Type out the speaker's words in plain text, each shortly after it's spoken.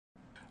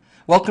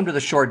Welcome to the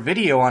short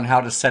video on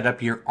how to set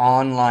up your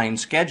online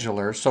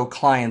scheduler so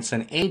clients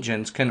and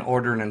agents can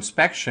order an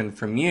inspection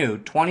from you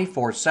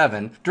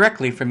 24/7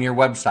 directly from your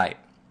website.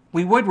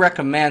 We would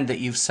recommend that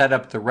you've set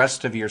up the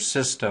rest of your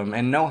system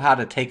and know how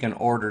to take an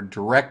order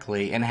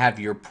directly and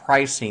have your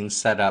pricing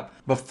set up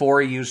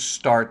before you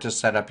start to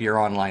set up your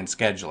online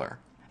scheduler.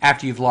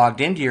 After you've logged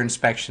into your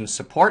inspection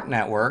support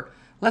network,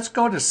 let's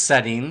go to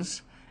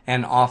Settings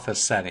and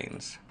Office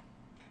Settings.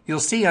 You'll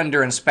see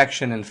under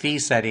Inspection and Fee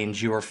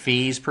Settings your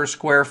fees per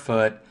square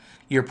foot,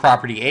 your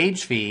property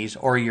age fees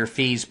or your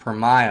fees per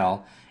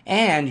mile,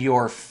 and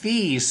your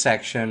fees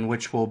section,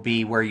 which will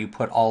be where you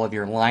put all of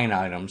your line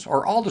items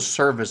or all the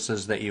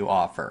services that you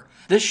offer.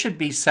 This should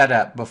be set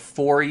up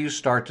before you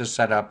start to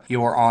set up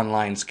your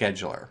online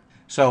scheduler.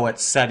 So at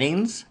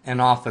Settings and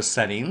Office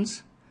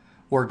Settings,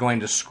 we're going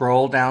to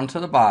scroll down to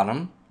the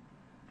bottom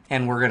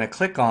and we're going to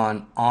click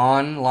on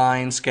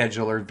Online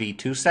Scheduler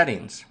V2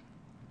 Settings.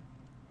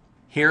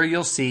 Here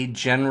you'll see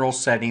General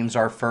Settings,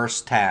 our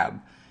first tab.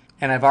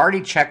 And I've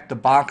already checked the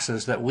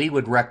boxes that we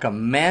would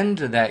recommend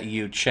that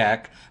you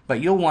check,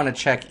 but you'll want to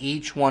check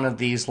each one of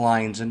these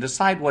lines and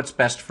decide what's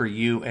best for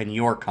you and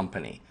your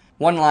company.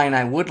 One line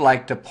I would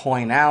like to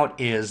point out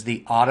is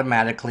the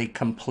automatically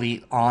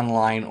complete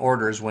online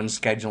orders when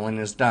scheduling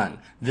is done.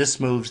 This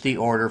moves the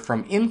order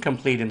from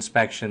incomplete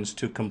inspections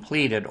to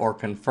completed or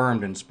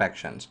confirmed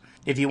inspections.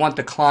 If you want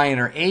the client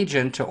or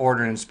agent to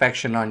order an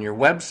inspection on your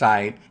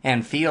website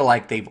and feel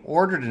like they've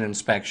ordered an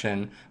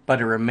inspection, but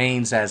it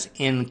remains as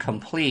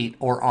incomplete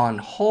or on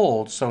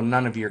hold, so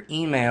none of your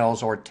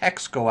emails or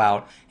texts go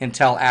out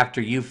until after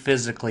you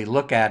physically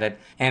look at it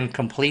and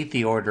complete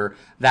the order,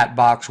 that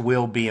box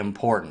will be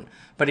important.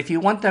 But if you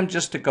want them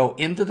just to go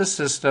into the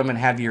system and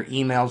have your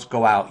emails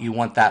go out, you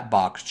want that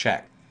box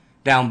checked.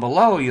 Down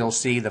below you'll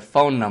see the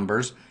phone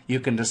numbers. You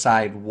can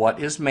decide what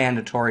is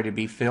mandatory to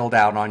be filled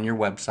out on your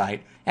website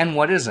and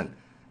what isn't.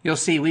 You'll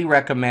see we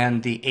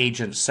recommend the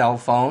agent's cell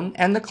phone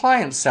and the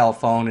client's cell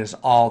phone is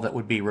all that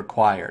would be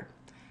required.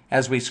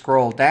 As we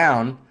scroll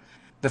down,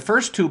 the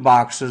first two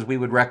boxes we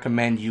would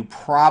recommend you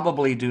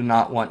probably do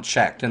not want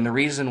checked. And the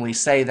reason we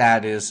say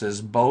that is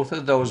both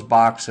of those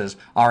boxes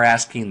are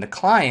asking the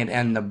client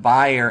and the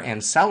buyer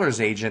and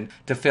seller's agent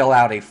to fill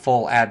out a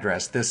full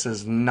address. This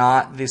is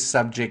not the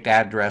subject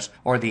address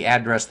or the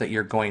address that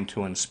you're going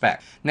to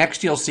inspect.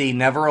 Next you'll see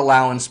never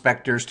allow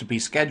inspectors to be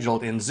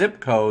scheduled in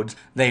zip codes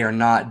they are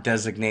not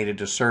designated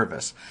to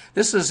service.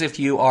 This is if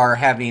you are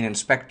having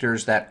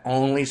inspectors that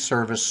only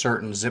service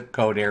certain zip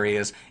code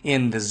areas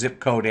in the zip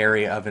code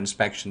area of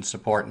inspection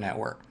support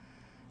network.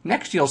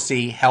 Next you'll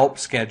see help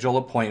schedule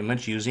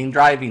appointments using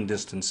driving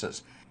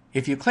distances.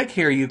 If you click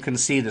here you can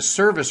see the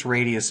service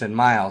radius in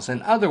miles.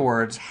 In other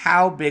words,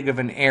 how big of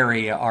an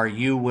area are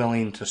you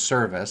willing to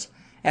service?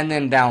 And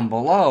then down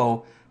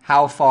below,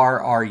 how far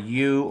are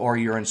you or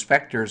your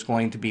inspectors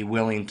going to be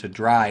willing to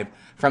drive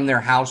from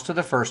their house to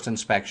the first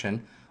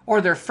inspection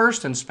or their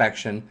first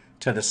inspection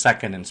to the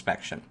second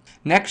inspection.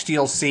 Next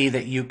you'll see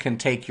that you can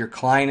take your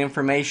client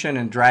information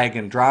and drag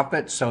and drop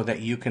it so that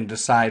you can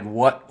decide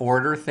what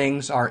order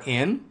things are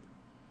in.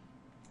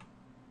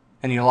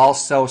 And you'll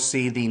also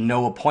see the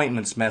no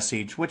appointments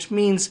message, which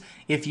means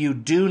if you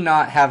do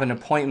not have an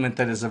appointment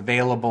that is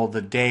available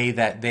the day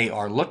that they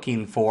are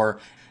looking for,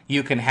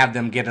 you can have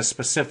them get a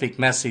specific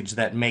message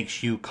that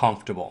makes you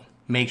comfortable.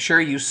 Make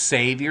sure you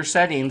save your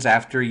settings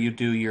after you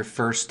do your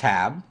first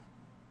tab.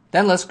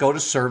 Then let's go to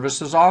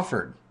Services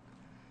Offered.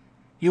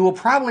 You will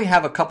probably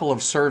have a couple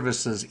of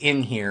services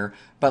in here,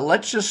 but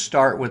let's just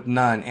start with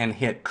none and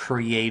hit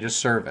Create a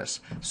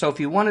Service. So if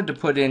you wanted to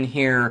put in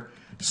here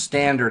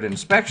Standard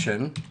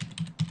Inspection,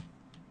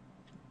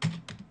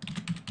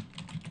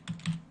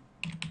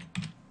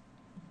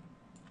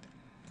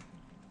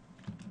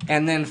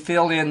 and then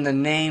fill in the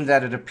name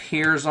that it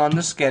appears on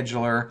the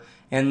scheduler,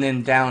 and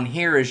then down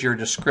here is your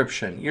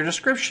description. Your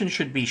description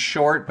should be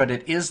short, but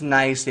it is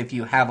nice if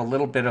you have a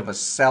little bit of a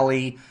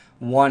selly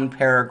one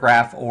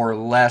paragraph or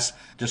less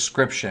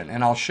description,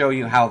 and I'll show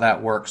you how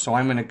that works. So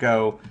I'm going to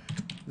go,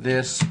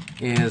 this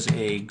is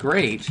a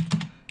great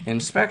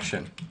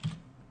inspection,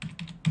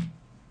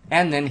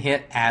 and then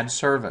hit Add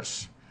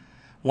Service.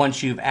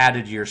 Once you've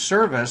added your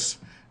service,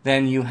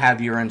 then you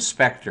have your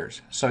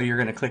inspectors. So you're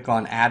going to click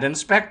on Add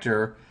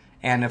Inspector,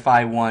 and if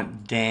I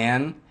want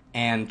Dan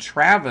and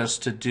Travis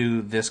to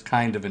do this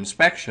kind of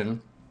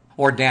inspection,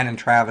 or Dan and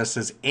Travis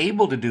is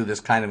able to do this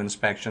kind of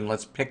inspection,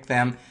 let's pick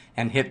them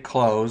and hit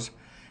Close.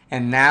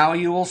 And now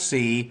you will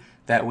see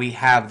that we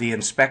have the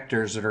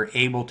inspectors that are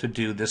able to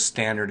do this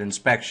standard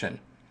inspection.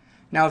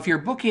 Now if you're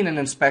booking an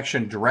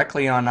inspection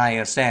directly on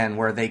ISN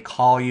where they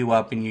call you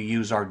up and you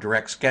use our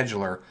direct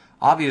scheduler,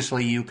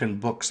 obviously you can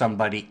book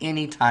somebody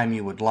anytime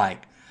you would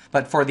like.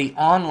 But for the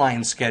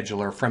online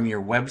scheduler from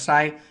your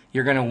website,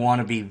 you're going to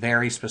want to be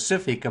very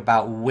specific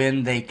about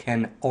when they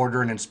can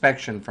order an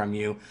inspection from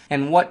you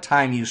and what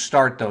time you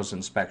start those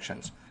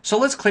inspections. So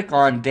let's click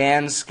on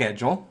Dan's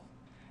schedule,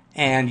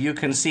 and you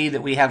can see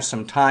that we have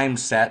some time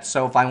set.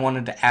 So if I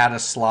wanted to add a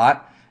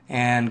slot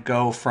and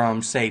go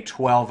from say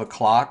 12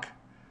 o'clock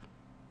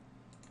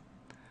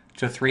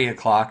to 3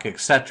 o'clock,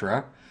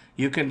 etc.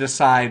 You can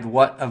decide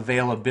what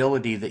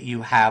availability that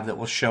you have that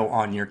will show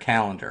on your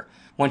calendar.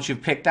 Once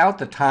you've picked out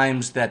the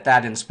times that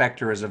that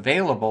inspector is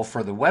available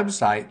for the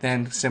website,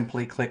 then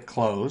simply click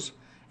close,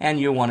 and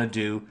you'll want to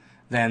do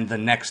then the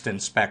next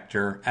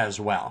inspector as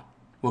well.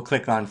 We'll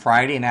click on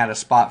Friday and add a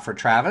spot for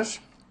Travis,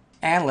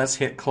 and let's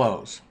hit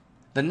close.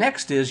 The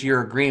next is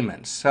your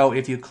agreements. So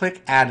if you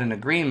click add an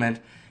agreement,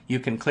 you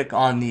can click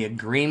on the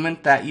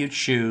agreement that you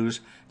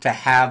choose to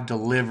have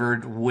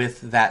delivered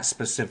with that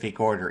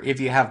specific order. If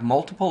you have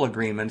multiple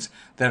agreements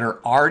that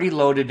are already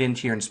loaded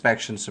into your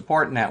inspection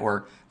support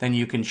network, then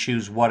you can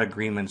choose what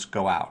agreements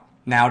go out.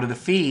 Now to the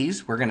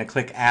fees, we're going to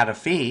click add a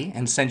fee,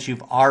 and since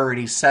you've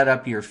already set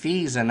up your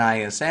fees in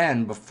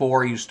ISN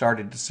before you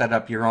started to set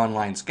up your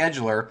online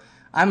scheduler,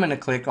 I'm going to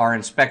click our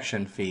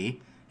inspection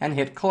fee and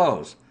hit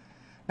close.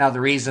 Now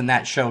the reason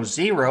that shows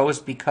 0 is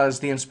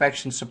because the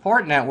inspection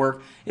support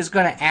network is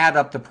going to add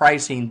up the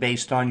pricing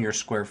based on your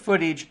square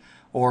footage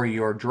or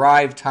your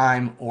drive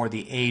time or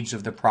the age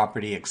of the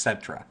property,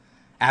 etc.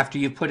 After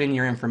you put in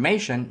your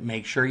information,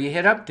 make sure you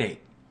hit update.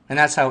 And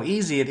that's how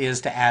easy it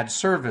is to add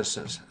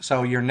services.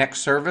 So your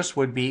next service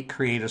would be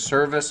create a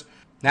service.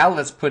 Now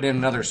let's put in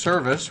another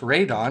service,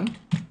 Radon.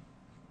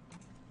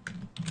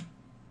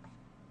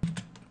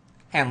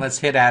 And let's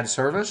hit add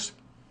service.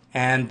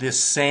 And the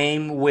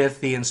same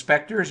with the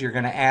inspectors. You're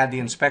going to add the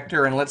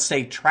inspector, and let's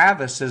say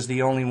Travis is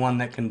the only one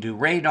that can do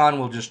radon.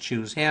 We'll just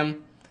choose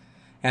him,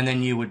 and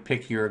then you would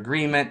pick your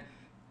agreement,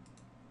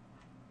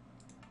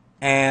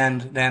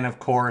 and then of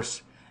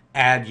course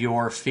add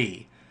your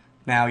fee.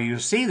 Now you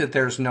see that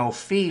there's no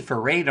fee for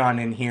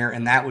radon in here,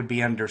 and that would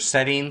be under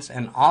settings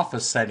and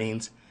office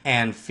settings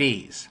and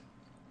fees.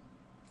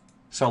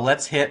 So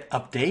let's hit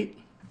update.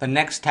 The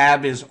next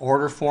tab is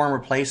order form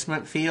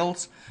replacement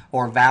fields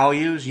or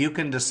values. You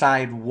can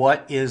decide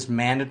what is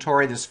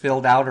mandatory that's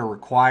filled out or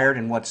required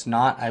and what's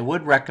not. I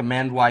would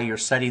recommend while you're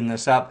setting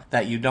this up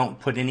that you don't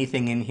put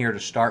anything in here to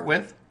start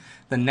with.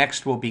 The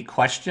next will be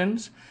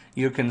questions.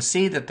 You can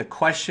see that the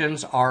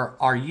questions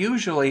are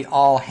usually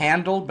all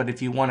handled, but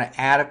if you want to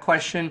add a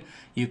question,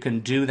 you can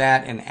do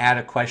that and add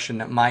a question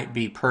that might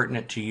be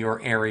pertinent to your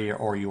area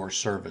or your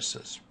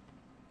services.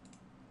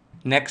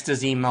 Next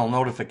is email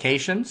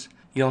notifications.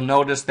 You'll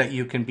notice that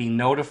you can be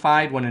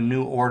notified when a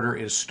new order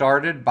is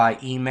started by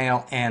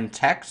email and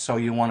text, so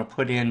you want to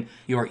put in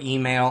your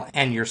email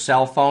and your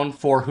cell phone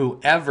for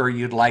whoever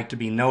you'd like to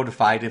be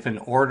notified if an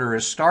order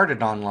is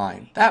started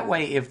online. That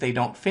way, if they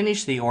don't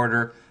finish the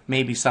order,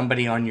 maybe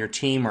somebody on your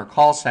team or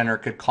call center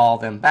could call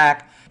them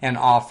back and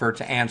offer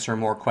to answer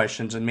more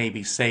questions and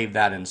maybe save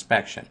that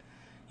inspection.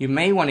 You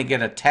may want to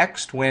get a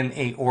text when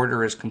an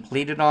order is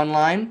completed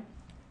online.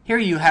 Here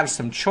you have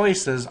some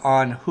choices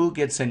on who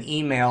gets an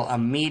email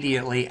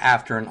immediately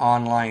after an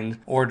online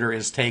order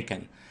is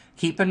taken.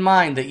 Keep in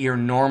mind that your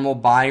normal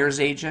buyer's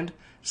agent,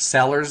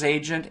 seller's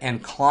agent,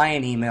 and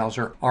client emails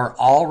are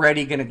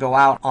already going to go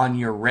out on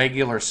your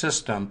regular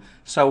system.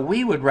 So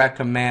we would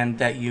recommend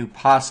that you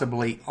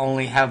possibly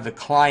only have the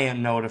client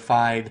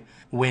notified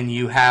when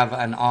you have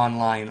an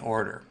online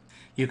order.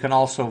 You can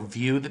also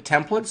view the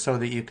template so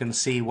that you can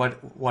see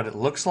what it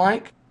looks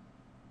like.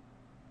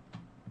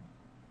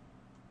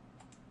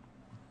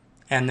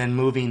 And then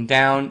moving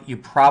down, you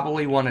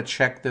probably want to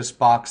check this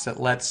box that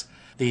lets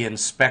the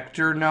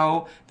inspector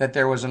know that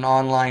there was an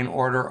online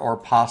order, or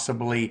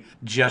possibly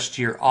just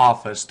your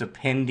office,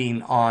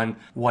 depending on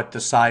what the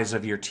size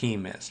of your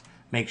team is.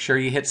 Make sure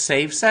you hit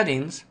Save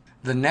Settings.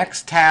 The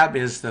next tab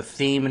is the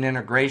theme and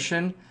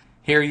integration.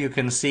 Here you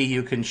can see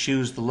you can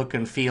choose the look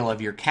and feel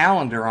of your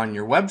calendar on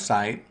your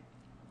website.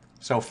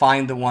 So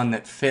find the one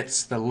that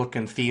fits the look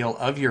and feel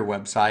of your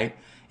website.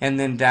 And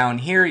then down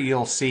here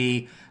you'll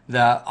see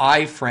the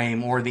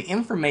iframe, or the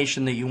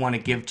information that you want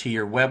to give to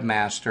your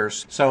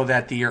webmasters so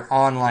that your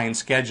online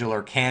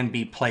scheduler can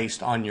be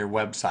placed on your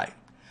website.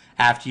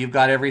 After you've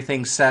got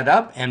everything set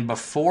up and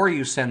before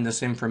you send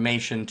this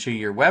information to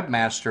your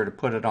webmaster to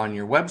put it on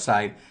your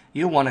website,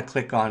 you'll want to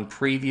click on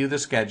Preview the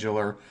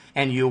Scheduler,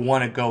 and you'll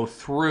want to go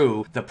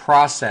through the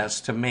process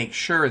to make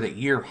sure that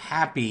you're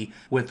happy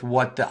with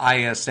what the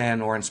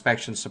ISN or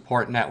Inspection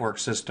Support Network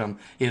system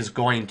is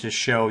going to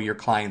show your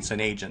clients and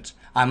agents.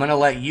 I'm going to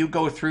let you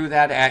go through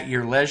that at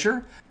your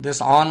leisure.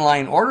 This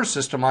online order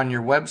system on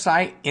your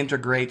website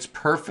integrates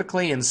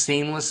perfectly and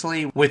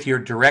seamlessly with your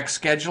direct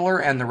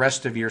scheduler and the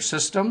rest of your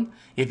system.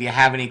 If you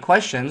have any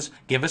questions,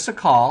 give us a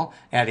call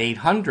at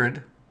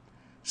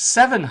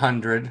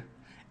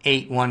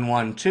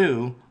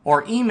 800-700-8112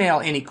 or email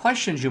any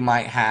questions you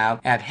might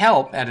have at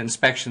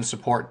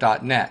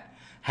help@inspectionsupport.net.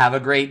 Have a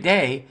great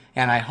day,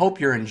 and I hope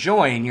you're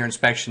enjoying your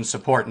Inspection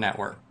Support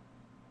Network.